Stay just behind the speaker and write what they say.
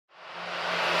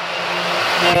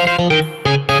Hey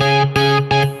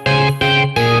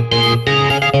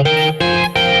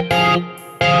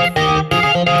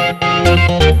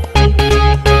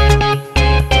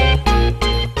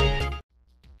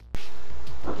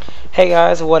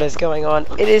guys, what is going on?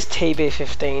 It is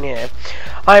TB15 here.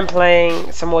 I'm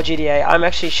playing some more GTA. I'm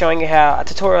actually showing you how a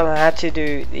tutorial on how to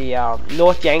do the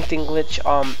North Yankton glitch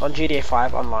on GTA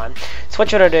 5 online. So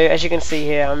what you want to do, as you can see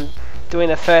here, I'm doing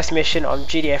the first mission on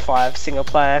GTA 5 single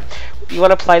player. You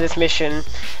want to play this mission,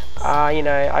 you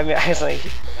know, I'm actually,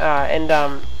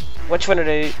 what you want to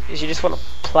do is you just want to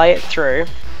play it through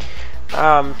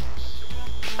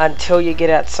until you get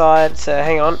outside. So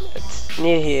hang on, it's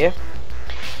near here.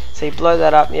 So you blow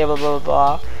that up, yeah, blah blah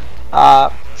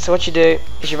blah. So what you do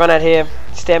is you run out here,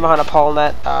 stand behind a pole and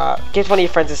that. Get one of your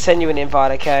friends to send you an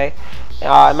invite, okay?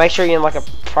 Make sure you're in like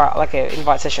a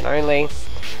invite session only,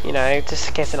 you know, just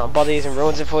in case they're not bothers and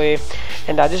ruins it for you.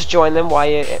 And just join them while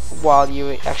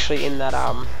you actually in that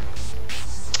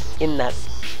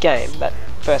game, that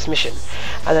first mission.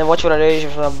 And then what you want to do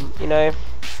is you know,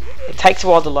 it takes a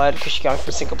while to load because you're going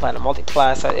from single player to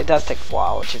multiplayer, so it does take a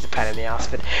while, which is a pain in the ass.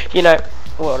 But you know,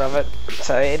 a lot of it,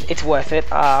 so it's worth it.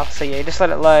 So yeah, just let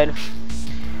it load,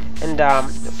 and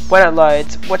when it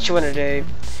loads, what you want to do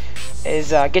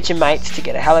is get your mates to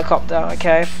get a helicopter,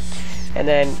 okay? And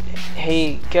then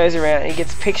he goes around and he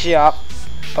picks you up,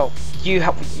 but you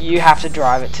have to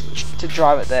drive it to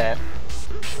drive it there,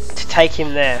 to take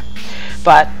him there.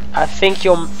 But I think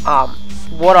your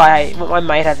what my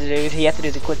mate had to do is he had to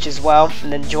do the glitch as well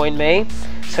and then join me,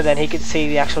 so then he could see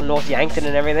the actual North Yankton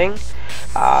and everything.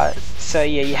 So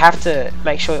yeah, you have to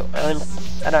make sure,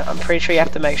 I'm pretty sure you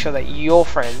have to make sure that your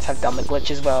friends have done the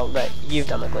glitch as well, that you've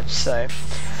done the glitch. So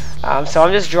so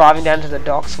I'm just driving down to the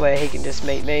docks where he can just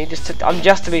meet me, just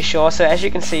to be sure. So as you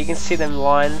can see them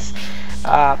lines,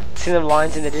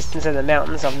 in the distance in the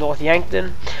mountains of North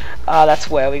Yankton. That's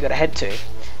where we got to head to.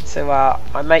 So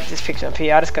I make this picture up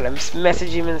here. I just got to message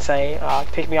him and say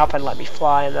pick me up and let me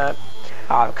fly and that,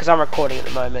 because I'm recording at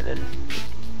the moment and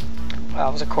I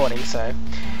was recording. So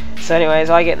anyways,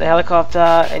 I get in the helicopter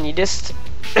and you just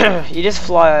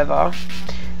fly over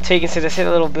till you can see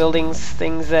the little buildings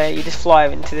things there. You just fly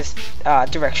over into this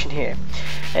direction here,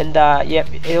 and yep,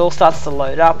 it all starts to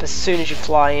load up. As soon as you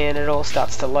fly in, it all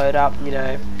starts to load up, you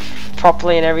know,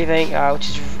 properly and everything, which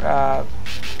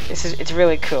is it's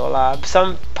really cool.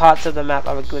 Some parts of the map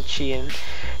are glitchy, and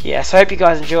yeah, so I hope you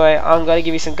guys enjoy. I'm going to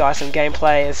give you some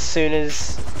gameplay as soon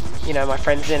as, you know, my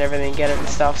friends and everything get it and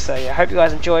stuff. So yeah, I hope you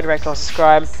guys enjoyed. Rate, comment,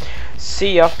 subscribe.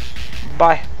 See ya.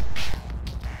 Bye.